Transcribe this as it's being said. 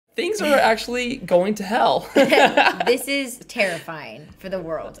Things are actually going to hell. This is terrifying for the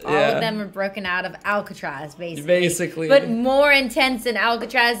world. All of them are broken out of Alcatraz, basically. But more intense than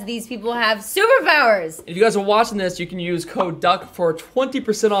Alcatraz, these people have superpowers. If you guys are watching this, you can use code DUCK for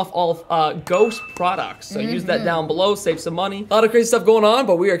 20% off all Ghost products. So use that down below, save some money. A lot of crazy stuff going on,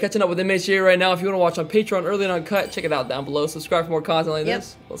 but we are catching up with MHA right now. If you want to watch on Patreon early and uncut, check it out down below. Subscribe for more content like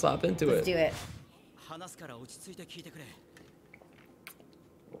this. Let's hop into it. Let's do it.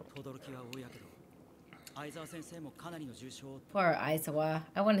 Poor Aizawa.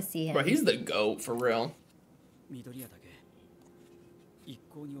 I want to see him. Bro, he's the GOAT for real.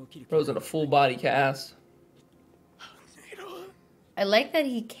 Bro's in a full body cast. I like that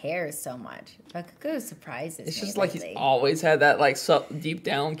he cares so much. Bakugo surprises me. It's just like he's always had that like deep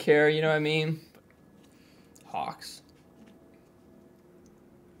down care, you know what I mean? Hawks.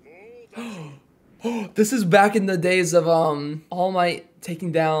 This is back in the days of All Might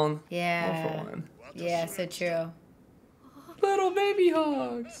taking down All For One. Yeah, so true. Little baby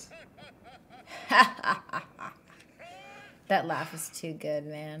Hawks. That laugh is too good,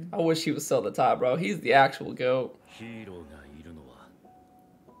 man. I wish he was still the top, bro. He's the actual GOAT.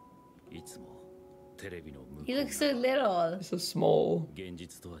 He looks so little. He's so small.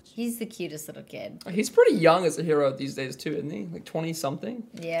 He's the cutest little kid. He's pretty young as a hero these days too, isn't he? Like 20-something?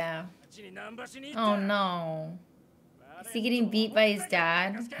 Yeah. Oh no. Is he getting beat by his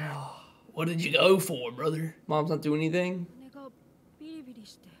dad? What did you go for, brother? Mom's not doing anything?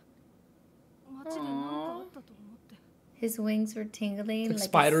 Aww. His wings were tingling. Like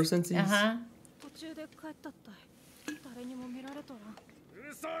spider senses? Uh-huh.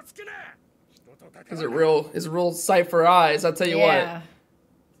 It's a real sight for eyes, I'll tell you what.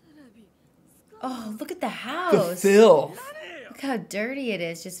 Oh, look at the house. The filth. Look how dirty it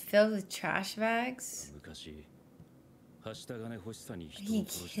is, just filled with trash bags. He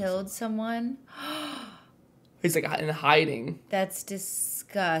killed someone. He's like in hiding. That's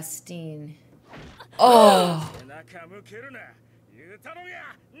disgusting. Oh.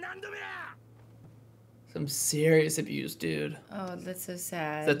 Some serious abuse, dude. Oh, that's so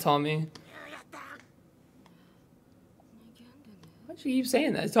sad. Is that Tommy? Why'd you keep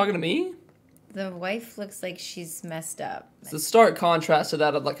saying that? He's talking to me? The wife looks like she's messed up. It's a stark contrast to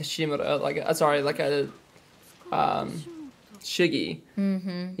that of like a Shimura, like a Shiggy.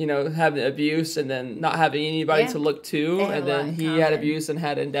 You know, having abuse and then not having anybody to look to, and then he had abuse and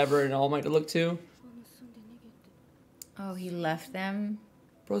had Endeavor and All Might to look to. Oh, he left them?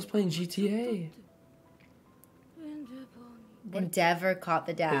 Bro's playing GTA. Endeavor caught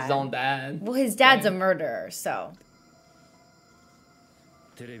the dad. His own dad. Well, his dad's a murderer, so.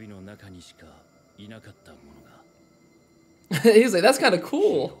 He's like, that's kind of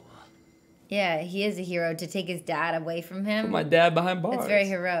cool. Yeah, he is a hero to take his dad away from him. Put my dad behind bars. It's very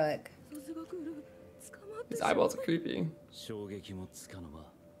heroic. His eyeballs are creepy. Dang,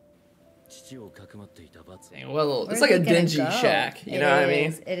 well, it's like a dingy shack. You know what I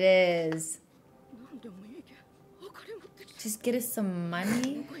mean? It is. Just get us some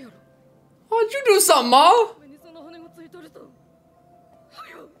money. Why'd you do something, Ma?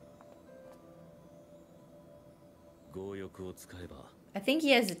 I think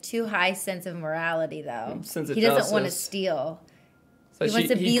he has a too high sense of morality, though. He doesn't want to steal. So he wants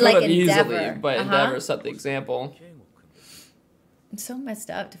to be like Endeavor. Easily, but Endeavor set the example. It's so messed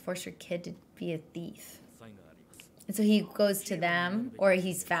up to force your kid to be a thief. And so he goes to them, or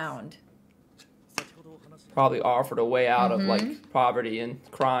he's found. Probably offered a way out of like poverty and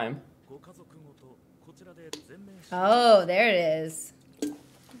crime. Oh, there it is.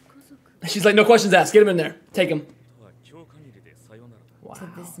 She's like, no questions asked. Get him in there. Take him. Wow. So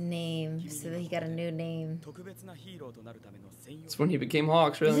this name, so that he got a new name. It's when he became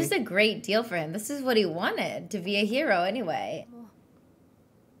Hawks, really. This is a great deal for him. This is what he wanted, to be a hero anyway.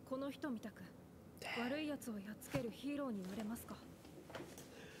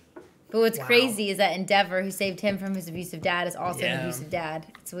 But what's crazy is that Endeavor, who saved him from his abusive dad, is also an abusive dad.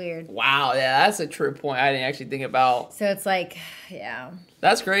 It's weird. Wow, yeah, that's a true point I didn't actually think about. So it's like, yeah.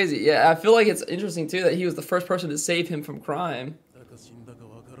 That's crazy. Yeah, I feel like it's interesting, too, that he was the first person to save him from crime.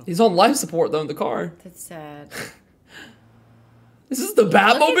 He's on life support, though, in the car. That's sad. This is the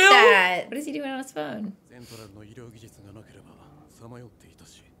Batmobile? Look at that. What is he doing on his phone?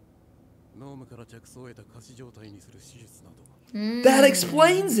 That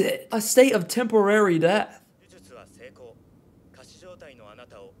explains it. A state of temporary death.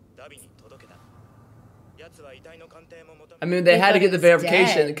 I mean, they had to get the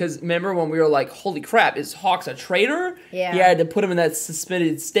verification because remember when we were like, holy crap, is Hawks a traitor? Yeah. He had to put him in that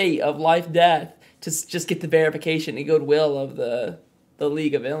suspended state of life death to just get the verification and goodwill of the the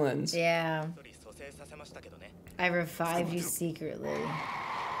League of Villains. Yeah. I revived you secretly.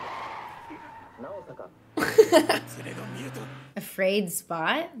 Afraid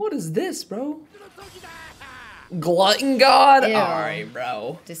spot? What is this, bro? Glutton God? Ew. Alright,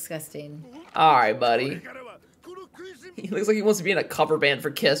 bro. Disgusting. Alright, buddy. He looks like he wants to be in a cover band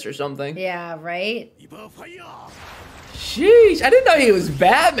for Kiss or something. Yeah, right? Sheesh, I didn't know he was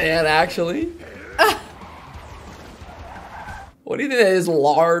Batman, actually. What do you think that is?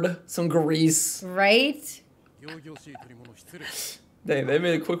 Lard? Some grease? Right? Dang, they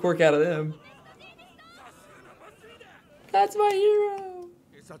made a quick work out of them. That's my hero.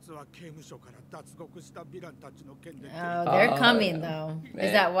 Oh, they're coming, though. Man.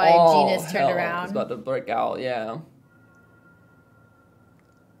 Is that why Gina's turned hell. around? It's about to break out, yeah.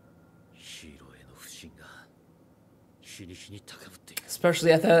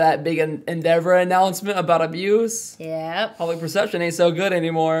 Especially after that big Endeavor announcement about abuse. Yep. Public perception ain't so good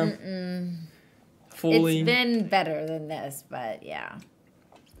anymore. Fully. It's been better than this, but yeah.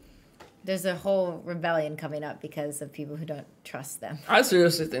 There's a whole rebellion coming up because of people who don't trust them. I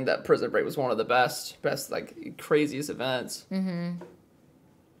seriously think that Prison Break was one of the best, like, craziest events.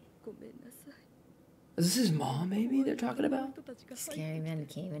 Is this his mom, maybe, they're talking about? Scary man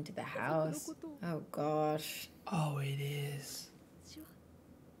came into the house. Oh, gosh. Oh, it is.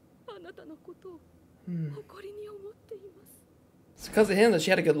 It's because of him that she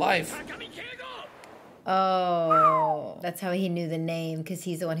had a good life. Oh, that's how he knew the name, because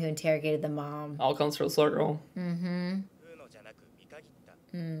he's the one who interrogated the mom. All comes full circle. Mm-hmm.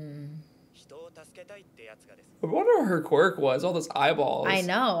 I wonder what her quirk was, all those eyeballs. I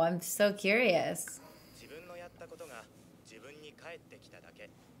know, I'm so curious.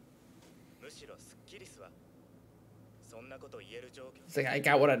 It's like, I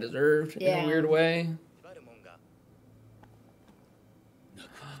got what I deserved in a weird way.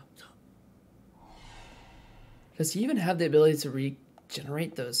 Does he even have the ability to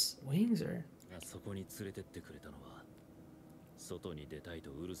regenerate those wings, or?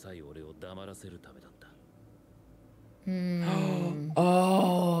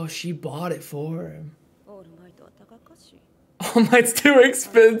 Oh, she bought it for him. All Might's too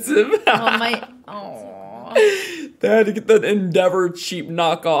expensive. All Might. Oh. They had to get the Endeavor cheap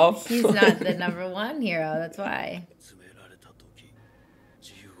knockoff. He's not the #1 hero, that's why.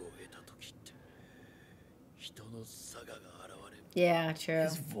 Yeah, true.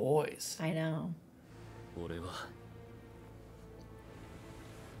 His voice. I know.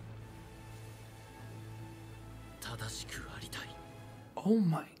 Oh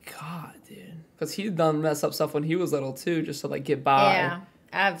my god, dude. Because he's done messed up stuff when he was little too, just to like get by. Yeah,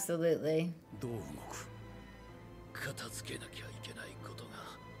 absolutely.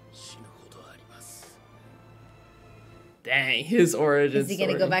 Dang, his origin Is he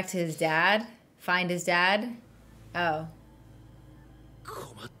gonna go back to his dad? Find his dad? Oh.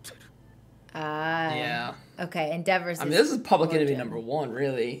 Yeah. Okay, Endeavor's. I mean, this is public enemy #1,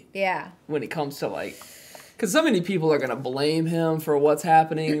 really. Yeah. When it comes to like, because so many people are gonna blame him for what's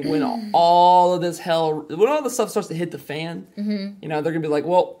happening when all of this hell, when all this stuff starts to hit the fan. You know, they're gonna be like,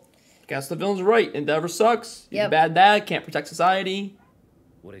 well, guess the villain's right. Endeavor sucks. He's a bad dad. Can't protect society.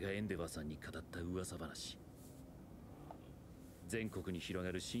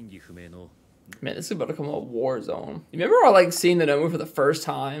 Man, this is about to become a war zone. You remember like seeing the movie for the first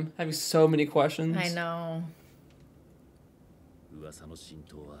time, having so many questions? I know. And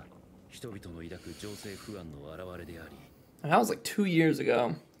that was like 2 years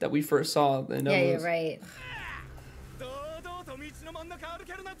ago that we first saw the news. Yeah, you're right.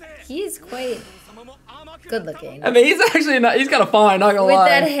 He's quite good looking. I mean, he's actually not, he's kind of fine, not gonna lie. With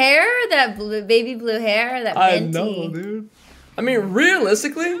that hair, that blue, baby blue hair, that I venti. know, dude. I mean,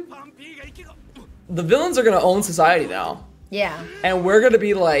 realistically, the villains are gonna own society now. Yeah. And we're gonna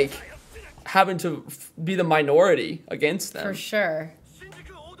be like, having to be the minority against them. For sure.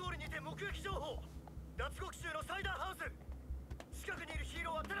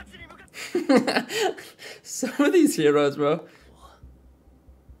 Some of these heroes, bro.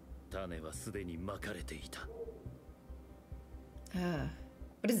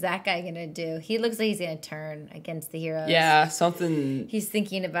 What is that guy gonna do? He looks like he's gonna turn against the heroes. Yeah, something. He's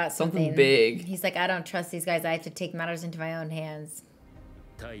thinking about something big. He's like, I don't trust these guys. I have to take matters into my own hands.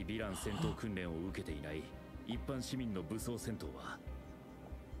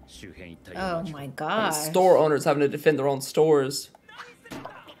 Oh my god. Store owners having to defend their own stores.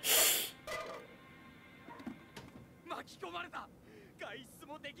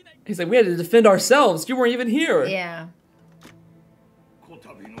 He's like, we had to defend ourselves. You weren't even here. Yeah.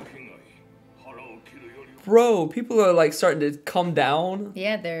 Bro, people are like starting to come down.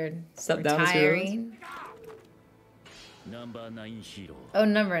 Yeah, they're step down as heroes. Oh,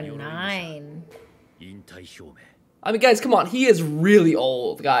 number 9. I mean, guys, come on. He is really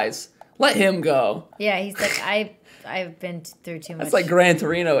old, guys. Let him go. Yeah, he's like, I've been through too much. That's like Gran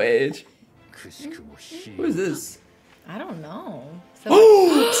Torino age. Who is this? I don't know.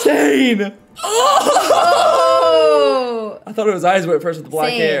 Oh, Sane! Oh! I thought it was Eyes at first with the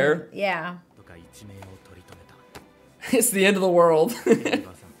black hair. Yeah. It's the end of the world. It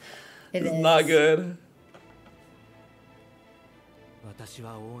is not good.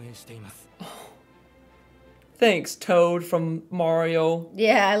 Thanks, Toad from Mario.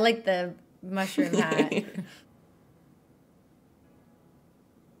 Yeah, I like the mushroom hat. Dang.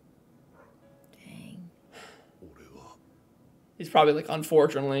 He's probably like,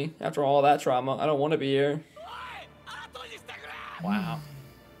 unfortunately, after all that trauma, I don't want to be here. Wow.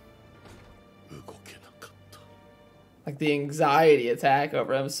 Like the anxiety attack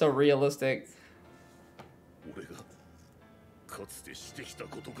over him is so realistic.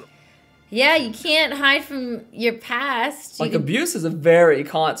 Yeah, you can't hide from your past. Like, abuse is a very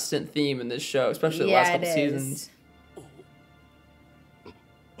constant theme in this show, especially the last couple seasons.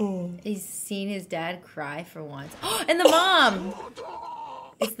 Oh. He's seen his dad cry for once. And the mom!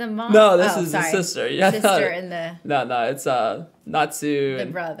 It's the mom. No, this is the sister. Yeah, sister and the... No, it's Natsu. The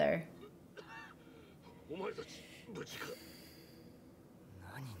brother.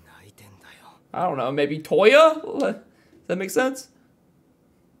 I don't know, maybe Toya? Does that make sense?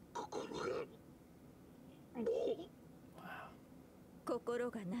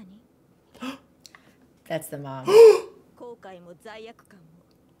 That's the mom.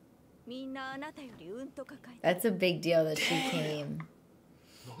 That's a big deal that she came.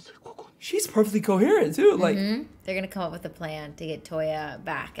 She's perfectly coherent too. Like they're gonna come up with a plan to get Toya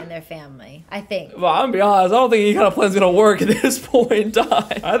back and their family. I think. Well, I'm gonna be honest. I don't think any kind of plan's gonna work at this point in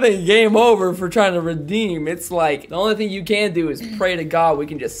time. I think game over for trying to redeem. It's like the only thing you can do is pray to God we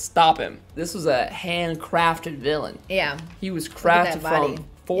can just stop him. This was a handcrafted villain. Yeah. He was crafted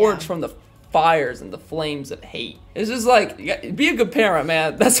forged from the fires and the flames of hate. It's just like, be a good parent,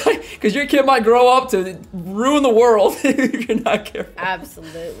 man. That's like, because your kid might grow up to ruin the world if you're not careful.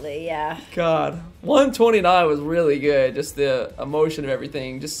 Absolutely, yeah. God, 129 was really good. Just the emotion of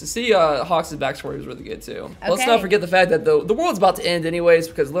everything. Just to see Hawks' backstory was really good too. Okay. Let's not forget the fact that the world's about to end anyways,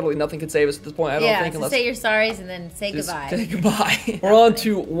 because literally nothing can save us at this point. I don't think unless say your sorries and then say goodbye. Say goodbye. We're on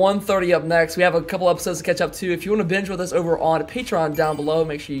to 130 up next. We have a couple episodes to catch up to. If you want to binge with us over on Patreon down below,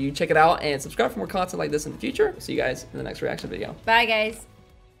 make sure you check it out and subscribe for more content like this in the future. See you guys in the next reaction video. Bye, guys.